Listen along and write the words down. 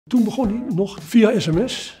Toen begon hij nog via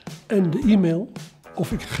sms en de e-mail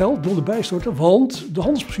of ik geld wilde bijstorten, want de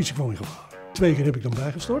handelspositie kwam in gevaar. 2 keer heb ik dan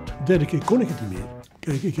bijgestort, de derde keer kon ik het niet meer.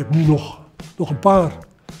 Kijk, ik heb nu nog een paar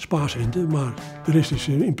spaarcenten, maar de rest is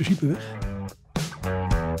in principe weg.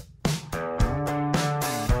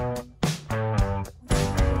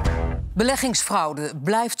 Beleggingsfraude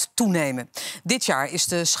blijft toenemen. Dit jaar is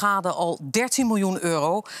de schade al 13 miljoen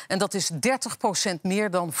euro en dat is 30%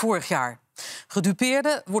 meer dan vorig jaar.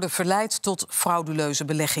 Gedupeerden worden verleid tot frauduleuze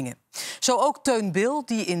beleggingen. Zo ook Teun,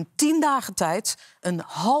 die in 10 dagen tijd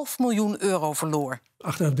 €500.000 verloor.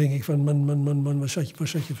 Achteraf denk ik van, man, waar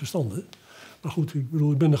zat je verstand, hè? Maar goed,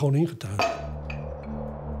 ik ben er gewoon ingetuigd.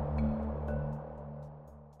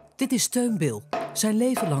 Dit is Teun, zijn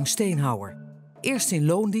leven lang steenhouwer. Eerst in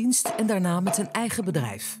loondienst en daarna met een eigen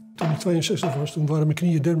bedrijf. Toen ik 62 was, toen waren mijn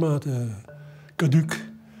knieën dermate caduc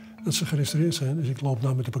dat ze gerestaureerd zijn. Dus ik loop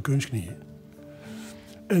nou met een paar kunstknieën.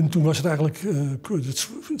 En toen was het eigenlijk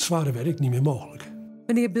het zware werk niet meer mogelijk.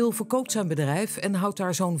 Meneer Bill verkoopt zijn bedrijf en houdt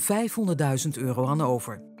daar zo'n €500.000 aan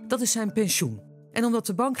over. Dat is zijn pensioen. En omdat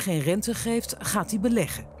de bank geen rente geeft, gaat hij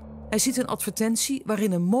beleggen. Hij ziet een advertentie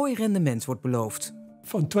waarin een mooi rendement wordt beloofd.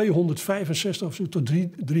 Van 265 of zo tot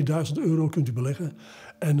 3000 euro kunt u beleggen.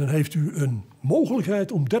 En dan heeft u een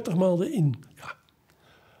mogelijkheid om 30 maanden in. Ja,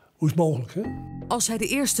 hoe is het mogelijk, hè? Als hij de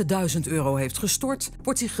eerste €1000 heeft gestort,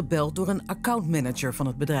 wordt hij gebeld door een accountmanager van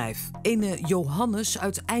het bedrijf. Ene Johannes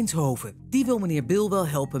uit Eindhoven. Die wil meneer Bill wel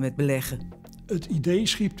helpen met beleggen. Het idee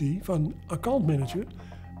schiep hij van accountmanager.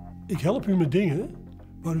 Ik help u met dingen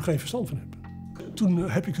waar u geen verstand van hebt. Toen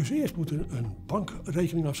heb ik dus eerst moeten een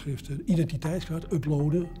bankrekeningafschrift, identiteitskaart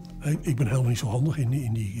uploaden. Ik ben helemaal niet zo handig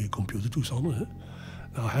in die computertoestanden. Hè?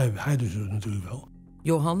 Nou, hij dus natuurlijk wel.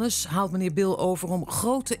 Johannes haalt meneer Bill over om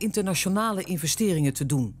grote internationale investeringen te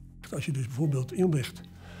doen. Als je dus bijvoorbeeld inlegt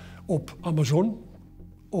op Amazon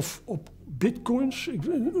of op bitcoins,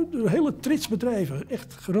 een hele trits bedrijven,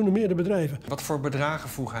 echt gerenommeerde bedrijven. Wat voor bedragen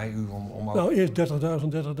vroeg hij u om Nou, eerst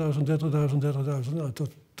 30.000, 30.000. Nou,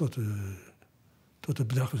 tot het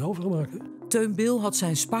bedrag was overgemaakt. Teun had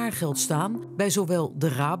zijn spaargeld staan bij zowel de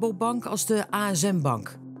Rabobank als de ASN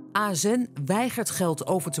Bank. ASN weigert geld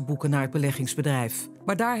over te boeken naar het beleggingsbedrijf.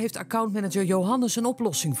 Maar daar heeft accountmanager Johannes een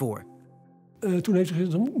oplossing voor. Toen heeft hij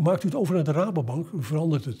gezegd, dan maakt u het over naar de Rabobank. U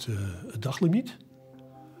verandert het daglimiet.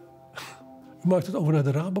 U maakt het over naar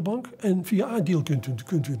de Rabobank. En via iDeal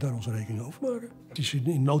kunt u het naar onze rekening overmaken. Het is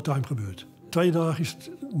in no time gebeurd. 2 dagen is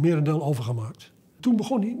het merendeel overgemaakt. Toen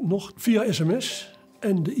begon hij nog via sms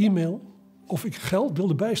en de e-mail of ik geld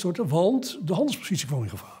wilde bijstorten, want de handelspositie kwam in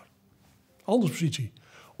gevaar. Handelspositie.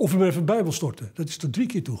 Of hem even bij wil storten. Dat is tot 3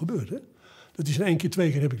 keer toe gebeurd. Hè? Dat is in 1 keer,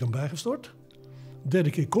 2 keer heb ik dan bijgestort. De derde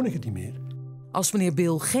keer kon ik het niet meer. Als meneer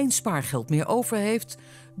Bill geen spaargeld meer over heeft,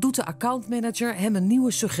 doet de accountmanager hem een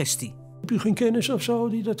nieuwe suggestie. Heb u geen kennis of zo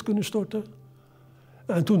die dat kunnen storten?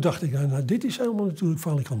 En toen dacht ik, nou dit is helemaal natuurlijk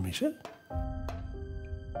falikant mis, hè?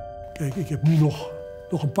 Kijk, ik heb nu nog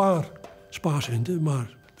een paar spaarcenten,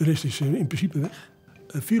 maar de rest is in principe weg.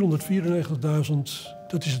 494.000,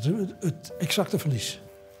 dat is het exacte verlies.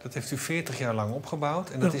 Dat heeft u 40 jaar lang opgebouwd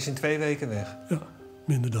en dat is in 2 weken weg? Ja,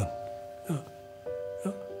 minder dan. Ja.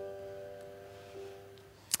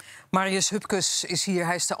 Marius Hupkes is hier,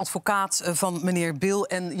 hij is de advocaat van meneer Bill.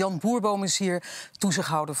 En Jan Boerboom is hier,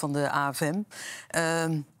 toezichthouder van de AFM.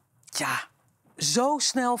 Zo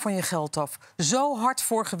snel van je geld af. Zo hard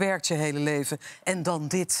voor gewerkt je hele leven. En dan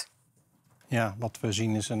dit. Ja, wat we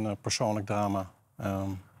zien is een persoonlijk drama.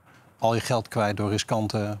 Al je geld kwijt door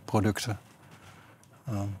riskante producten.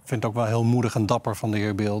 Ik vind het ook wel heel moedig en dapper van de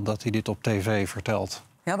heer Bill dat hij dit op tv vertelt.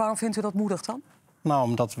 Ja, waarom vindt u dat moedig dan? Nou,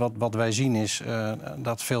 omdat wat wij zien is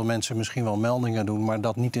dat veel mensen misschien wel meldingen doen, maar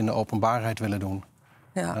dat niet in de openbaarheid willen doen.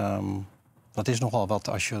 Ja. Dat is nogal wat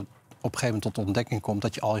als je op een gegeven moment tot ontdekking komt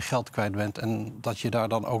dat je al je geld kwijt bent en dat je daar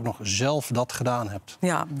dan ook nog zelf dat gedaan hebt.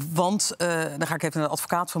 Ja, want, dan ga ik even naar de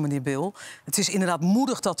advocaat van meneer Bill. Het is inderdaad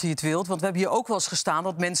moedig dat hij het wilt, want we hebben hier ook wel eens gestaan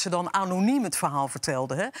dat mensen dan anoniem het verhaal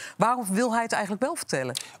vertelden. Hè? Waarom wil hij het eigenlijk wel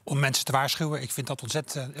vertellen? Om mensen te waarschuwen. Ik vind dat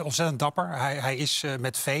ontzettend dapper. Hij is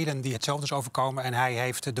met velen die hetzelfde is overkomen en hij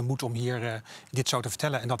heeft de moed om hier dit zo te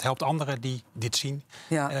vertellen. En dat helpt anderen die dit zien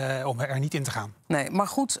om er niet in te gaan. Nee, maar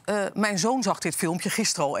goed, mijn zoon zag dit filmpje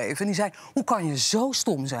gisteren al even. die zei, hoe kan je zo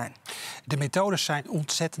stom zijn? De methodes zijn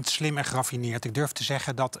ontzettend slim en geraffineerd. Ik durf te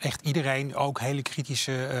zeggen dat echt iedereen, ook hele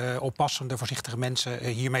kritische, oppassende, voorzichtige mensen,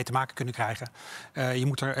 hiermee te maken kunnen krijgen. Je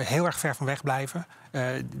moet er heel erg ver van weg blijven.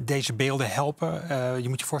 Deze beelden helpen. Je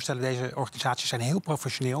moet je voorstellen, deze organisaties zijn heel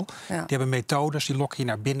professioneel. Ja. Die hebben methodes, die lokken je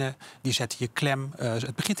naar binnen, die zetten je klem.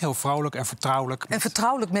 Het begint heel vrolijk en vertrouwelijk. En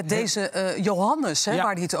vertrouwelijk met deze Johannes, hè,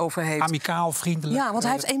 waar hij het over heeft. Amicaal, vriendelijk. Ja, want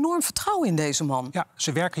hij heeft enorm vertrouwen in deze man. Ja,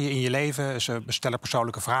 ze werken je in je leven, ze stellen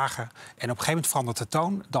persoonlijke vragen. En op een gegeven moment verandert de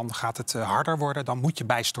toon. Dan gaat het harder worden, dan moet je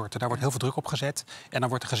bijstorten. Daar wordt heel veel druk op gezet. En dan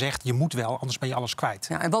wordt er gezegd, je moet wel, anders ben je alles kwijt.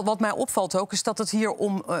 Ja, en wat mij opvalt ook, is dat het hier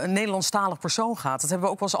om een Nederlandstalig persoon gaat. Dat hebben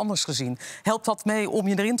we ook wel eens anders gezien. Helpt dat mee om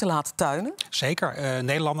je erin te laten tuinen? Zeker.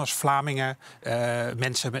 Nederlanders, Vlamingen,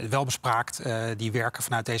 mensen welbespraakt... die werken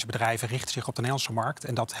vanuit deze bedrijven, richten zich op de Nederlandse markt.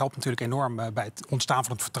 En dat helpt natuurlijk enorm bij het ontstaan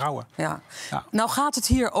van het vertrouwen. Ja. Ja. Nou gaat het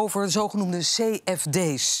hier over zogenoemde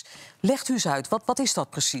CFD's. Legt u eens uit, wat is dat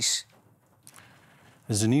precies?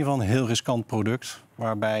 Het is in ieder geval een heel riskant product,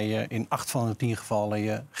 waarbij je in 8 van de 10 gevallen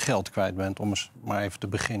je geld kwijt bent, om eens maar even te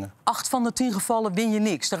beginnen. 8 van de 10 gevallen win je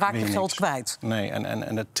niks, dan raak je geld kwijt. Nee,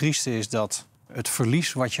 en het trieste is dat het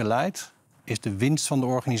verlies wat je leidt, is de winst van de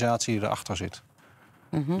organisatie die erachter zit.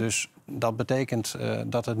 Dus dat betekent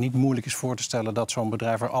dat het niet moeilijk is voor te stellen dat zo'n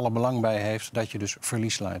bedrijf er alle belang bij heeft dat je dus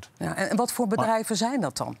verlies leidt. Ja, en wat voor bedrijven zijn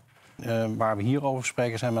dat dan? Waar we hier over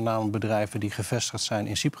spreken zijn met name bedrijven die gevestigd zijn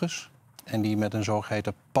in Cyprus en die met een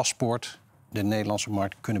zogeheten paspoort de Nederlandse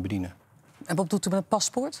markt kunnen bedienen. En wat doet u met een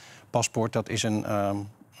paspoort? Paspoort, dat is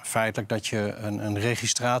feitelijk dat je een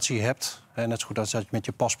registratie hebt. Net zo goed als dat je met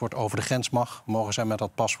je paspoort over de grens mag, mogen zij met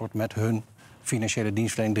dat paspoort met hun financiële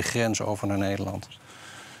dienstverlening de grens over naar Nederland.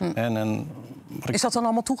 Is dat dan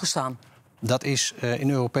allemaal toegestaan? Dat is in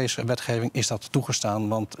Europese wetgeving is dat toegestaan.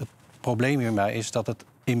 Want het probleem hierbij is dat het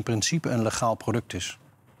in principe een legaal product is.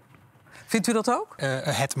 Vindt u dat ook?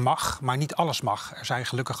 Het mag, maar niet alles mag. Er zijn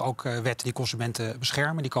gelukkig ook wetten die consumenten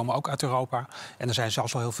beschermen. Die komen ook uit Europa. En er zijn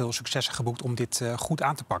zelfs al heel veel successen geboekt om dit goed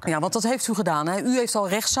aan te pakken. Ja, want dat heeft u gedaan. Hè? U heeft al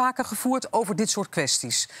rechtszaken gevoerd over dit soort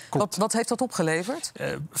kwesties. Wat heeft dat opgeleverd?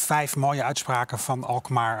 5 mooie uitspraken van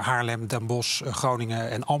Alkmaar, Haarlem, Den Bosch, Groningen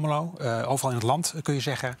en Almelo. Overal in het land kun je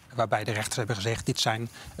zeggen. Waarbij de rechters hebben gezegd, dit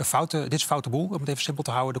is foute boel. Om het even simpel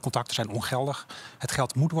te houden. De contracten zijn ongeldig. Het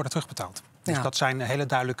geld moet worden terugbetaald. Dus dat zijn hele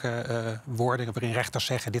duidelijke woorden waarin rechters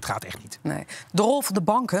zeggen, dit gaat echt niet. Nee. De rol van de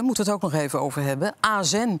banken, moeten we het ook nog even over hebben.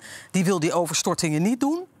 ASN die wil die overstortingen niet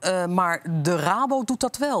doen, maar de Rabo doet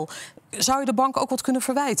dat wel. Zou je de bank ook wat kunnen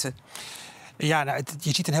verwijten? Ja, nou,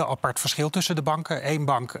 je ziet een heel apart verschil tussen de banken. Eén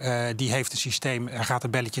bank die heeft een systeem, er gaat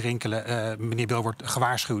een belletje rinkelen. Meneer Bill wordt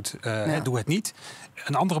gewaarschuwd, doe het niet.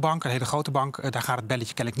 Een andere bank, een hele grote bank, daar gaat het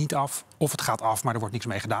belletje kennelijk niet af. Of het gaat af, maar er wordt niks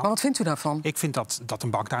mee gedaan. Maar wat vindt u daarvan? Ik vind dat een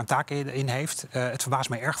bank daar een taak in heeft. Het verbaast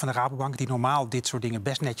mij erg van de Rabobank, die normaal dit soort dingen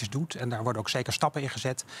best netjes doet. En daar worden ook zeker stappen in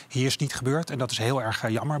gezet. Hier is het niet gebeurd en dat is heel erg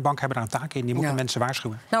jammer. Banken hebben daar een taak in, die moeten mensen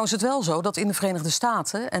waarschuwen. Nou is het wel zo dat in de Verenigde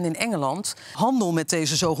Staten en in Engeland handel met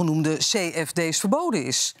deze zogenoemde CFD's verboden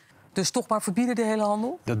is. Dus toch maar verbieden de hele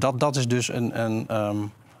handel? Dat is dus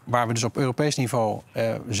waar we dus op Europees niveau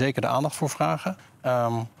zeker de aandacht voor vragen.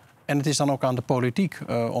 En het is dan ook aan de politiek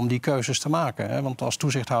om die keuzes te maken. Hè? Want als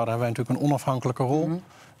toezichthouder hebben wij natuurlijk een onafhankelijke rol.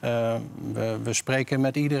 We spreken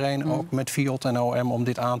met iedereen, ook met FIOD en OM, om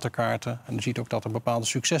dit aan te kaarten. En je ziet ook dat er bepaalde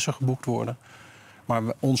successen geboekt worden. Maar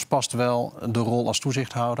ons past wel de rol als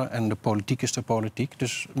toezichthouder en de politiek is de politiek.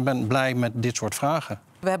 Dus ik ben blij met dit soort vragen.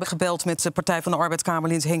 We hebben gebeld met de Partij van de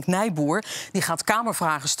Arbeid-Kamerlid Henk Nijboer. Die gaat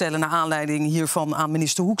Kamervragen stellen naar aanleiding hiervan aan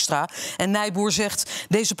minister Hoekstra. En Nijboer zegt,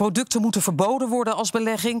 deze producten moeten verboden worden als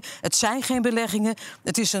belegging. Het zijn geen beleggingen.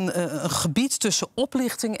 Het is een gebied tussen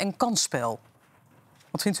oplichting en kansspel.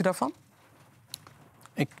 Wat vindt u daarvan?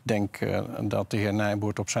 Ik denk dat de heer Nijboer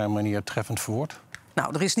het op zijn manier treffend verwoordt.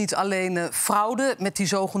 Nou, er is niet alleen fraude met die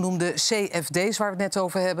zogenoemde CFD's waar we het net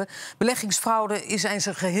over hebben. Beleggingsfraude in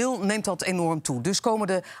zijn geheel neemt dat enorm toe. Dus komen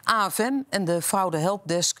de AFM en de Fraude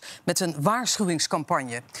Helpdesk met een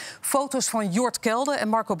waarschuwingscampagne. Foto's van Jort Kelder en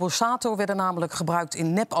Marco Borsato werden namelijk gebruikt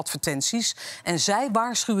in nepadvertenties. En zij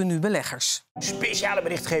waarschuwen nu beleggers. Speciale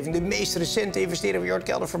berichtgeving. De meest recente investering van Jort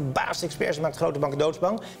Kelder verbaast experts en maakt grote banken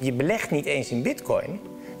doodsbang. Je belegt niet eens in bitcoin.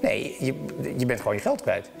 Nee, je bent gewoon je geld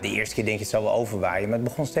kwijt. De eerste keer denk je het zal wel overwaaien, maar het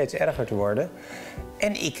begon steeds erger te worden.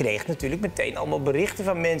 En ik kreeg natuurlijk meteen allemaal berichten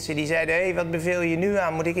van mensen die zeiden... hé, wat beveel je nu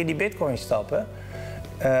aan? Moet ik in die bitcoin stappen?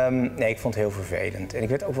 Nee, ik vond het heel vervelend. En ik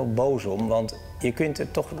werd ook wel boos om, want je kunt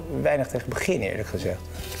er toch weinig tegen beginnen, eerlijk gezegd.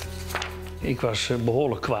 Ik was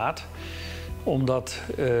behoorlijk kwaad. Omdat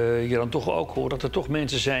je dan toch ook hoort dat er toch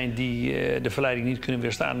mensen zijn die de verleiding niet kunnen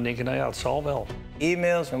weerstaan en denken, nou ja, het zal wel.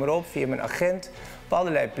 E-mails, noem maar op, via mijn agent. op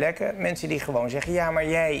allerlei plekken mensen die gewoon zeggen... ja, maar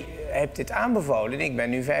jij hebt dit aanbevolen en ik ben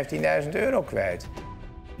nu €15.000 kwijt.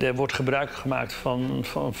 Er wordt gebruik gemaakt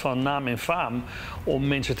van naam en faam om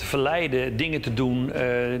mensen te verleiden dingen te doen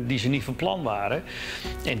die ze niet van plan waren.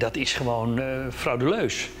 En dat is gewoon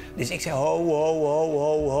frauduleus. Dus ik zei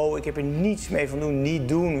ho, ik heb er niets mee van doen, niet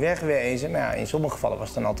doen, wegwezen. Maar ja, in sommige gevallen was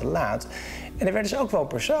het dan al te laat. En dan werden ze ook wel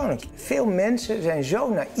persoonlijk. Veel mensen zijn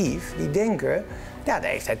zo naïef, die denken, ja,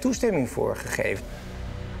 daar heeft hij toestemming voor gegeven.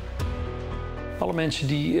 Alle mensen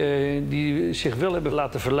die zich wel hebben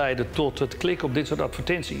laten verleiden tot het klikken op dit soort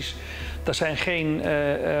advertenties, daar zijn geen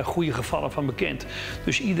goede gevallen van bekend.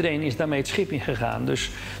 Dus iedereen is daarmee het schip ingegaan.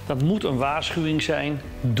 Dus dat moet een waarschuwing zijn.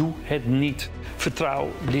 Doe het niet.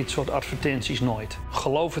 Vertrouw dit soort advertenties nooit.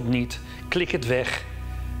 Geloof het niet. Klik het weg.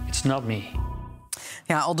 It's not me.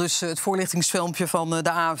 Ja, al dus het voorlichtingsfilmpje van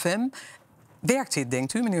de AFM. Werkt dit,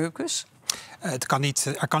 denkt u, meneer Hupkes?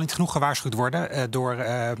 Er kan niet genoeg gewaarschuwd worden door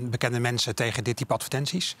bekende mensen tegen dit type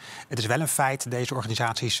advertenties. Het is wel een feit, deze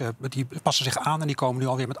organisaties die passen zich aan en die komen nu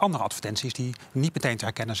alweer met andere advertenties die niet meteen te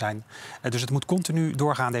herkennen zijn. Dus het moet continu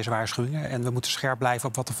doorgaan, deze waarschuwingen. En we moeten scherp blijven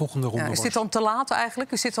op wat de volgende ronde wordt. Is dit dan te laat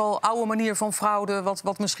eigenlijk? Is dit al oude manier van fraude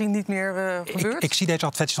wat misschien niet meer gebeurt? Ik zie deze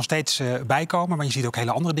advertenties nog steeds bijkomen, maar je ziet ook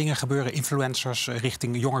hele andere dingen gebeuren. Influencers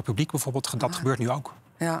richting jonger publiek bijvoorbeeld, dat gebeurt nu ook.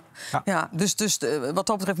 Ja, dus wat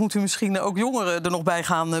dat betreft moet u misschien ook jongeren er nog bij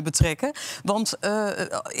gaan betrekken. Want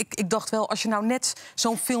ik dacht wel, als je nou net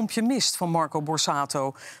zo'n filmpje mist van Marco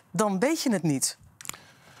Borsato, dan weet je het niet.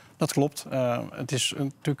 Dat klopt. Het is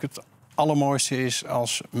natuurlijk het allermooiste is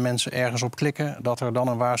als mensen ergens op klikken, dat er dan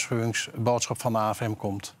een waarschuwingsboodschap van de AFM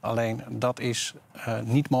komt. Alleen dat is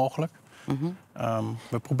niet mogelijk.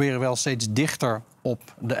 We proberen wel steeds dichter op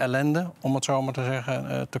de ellende, om het zo maar te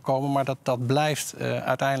zeggen, te komen. Maar dat blijft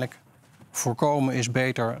uiteindelijk voorkomen is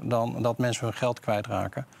beter dan dat mensen hun geld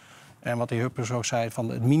kwijtraken. En wat de heer Hupkes ook zei, van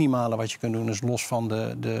het minimale wat je kunt doen is los van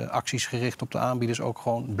de acties gericht op de aanbieders ook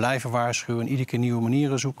gewoon blijven waarschuwen en iedere keer nieuwe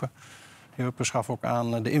manieren zoeken. De heer Hupkes gaf ook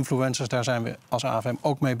aan de influencers, daar zijn we als AFM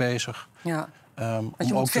ook mee bezig. Ja. Om je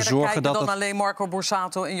ook moet te zorgen dan dat alleen Marco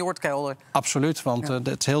Borsato en Jort Kelder. Absoluut, want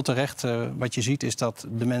het is heel terecht. Wat je ziet is dat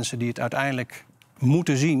de mensen die het uiteindelijk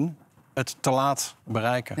moeten zien, het te laat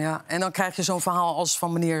bereiken. Ja, en dan krijg je zo'n verhaal als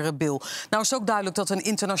van meneer Bill. Nou is het ook duidelijk dat het een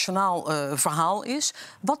internationaal verhaal is.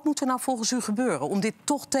 Wat moet er nou volgens u gebeuren om dit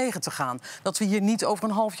toch tegen te gaan? Dat we hier niet over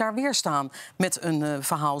een half jaar weer staan met een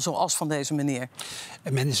verhaal zoals van deze meneer.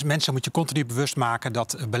 Mensen moet je continu bewust maken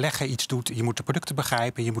dat beleggen iets doet. Je moet de producten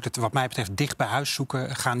begrijpen. Je moet het wat mij betreft dicht bij huis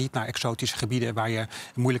zoeken. Ga niet naar exotische gebieden waar je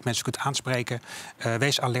moeilijk mensen kunt aanspreken.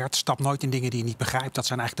 Wees alert. Stap nooit in dingen die je niet begrijpt. Dat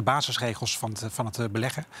zijn eigenlijk de basisregels van het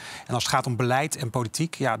beleggen. En als het gaat om beleid en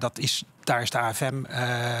politiek, ja, daar is de AFM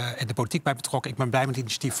en de politiek bij betrokken. Ik ben blij met het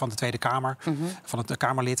initiatief van de Tweede Kamer, van het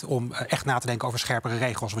Kamerlid, om echt na te denken over scherpere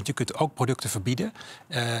regels. Want je kunt ook producten verbieden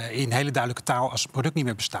in hele duidelijke taal. Als het product niet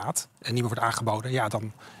meer bestaat en niet meer wordt aangeboden, ja,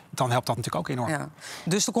 dan helpt dat natuurlijk ook enorm. Ja.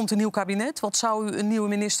 Dus er komt een nieuw kabinet. Wat zou u een nieuwe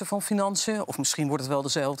minister van Financiën, of misschien wordt het wel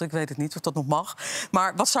dezelfde, ik weet het niet of dat nog mag.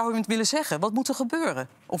 Maar wat zou u willen zeggen? Wat moet er gebeuren?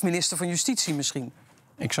 Of minister van Justitie misschien?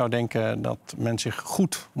 Ik zou denken dat men zich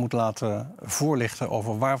goed moet laten voorlichten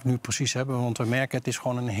over waar we het nu precies hebben. Want we merken, het is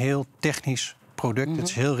gewoon een heel technisch product. Het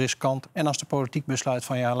is heel riskant. En als de politiek besluit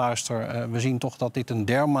van ja, luister, we zien toch dat dit een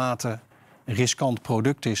dermate riskant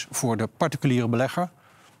product is voor de particuliere belegger.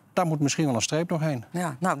 Daar moet misschien wel een streep doorheen.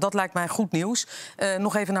 Ja, nou, dat lijkt mij goed nieuws.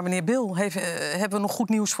 Nog even naar meneer Bill. Hebben we nog goed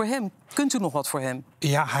nieuws voor hem? Kunt u nog wat voor hem?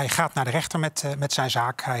 Ja, hij gaat naar de rechter met zijn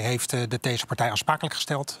zaak. Hij heeft deze partij aansprakelijk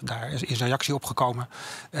gesteld. Daar is een reactie op gekomen.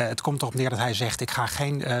 Het komt erop neer dat hij zegt, ik ga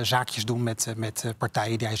geen zaakjes doen met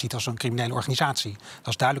partijen die hij ziet als een criminele organisatie. Dat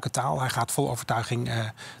is duidelijke taal. Hij gaat vol overtuiging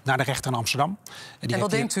naar de rechter in Amsterdam. En wat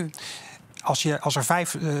denkt u? Als er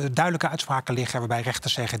 5 duidelijke uitspraken liggen waarbij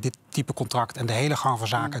rechters zeggen, dit type contract en de hele gang van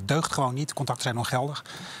zaken deugt gewoon niet, contracten zijn ongeldig,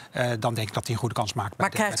 dan denk ik dat hij een goede kans maakt. Maar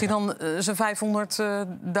krijgt hij dan zijn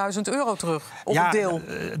 €500.000 terug op het deel?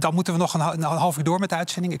 Dan moeten we nog een half uur door met de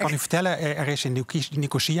uitzending. Ik kan u vertellen, er is in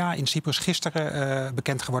Nicosia in Cyprus gisteren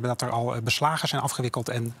bekend geworden dat er al beslagen zijn afgewikkeld.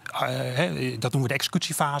 En dat noemen we de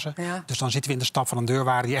executiefase. Ja. Dus dan zitten we in de stap van een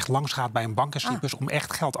deurwaarder die echt langs gaat bij een bank in Cyprus om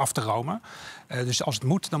echt geld af te romen. Dus als het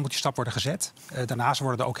moet, dan moet die stap worden gezet. Daarnaast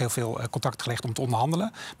worden er ook heel veel contacten gelegd om te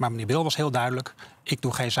onderhandelen. Maar meneer Bill was heel duidelijk, ik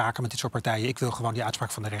doe geen zaken met dit soort partijen. Ik wil gewoon die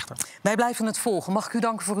uitspraak van de rechter. Wij blijven het volgen. Mag ik u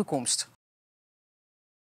danken voor uw komst?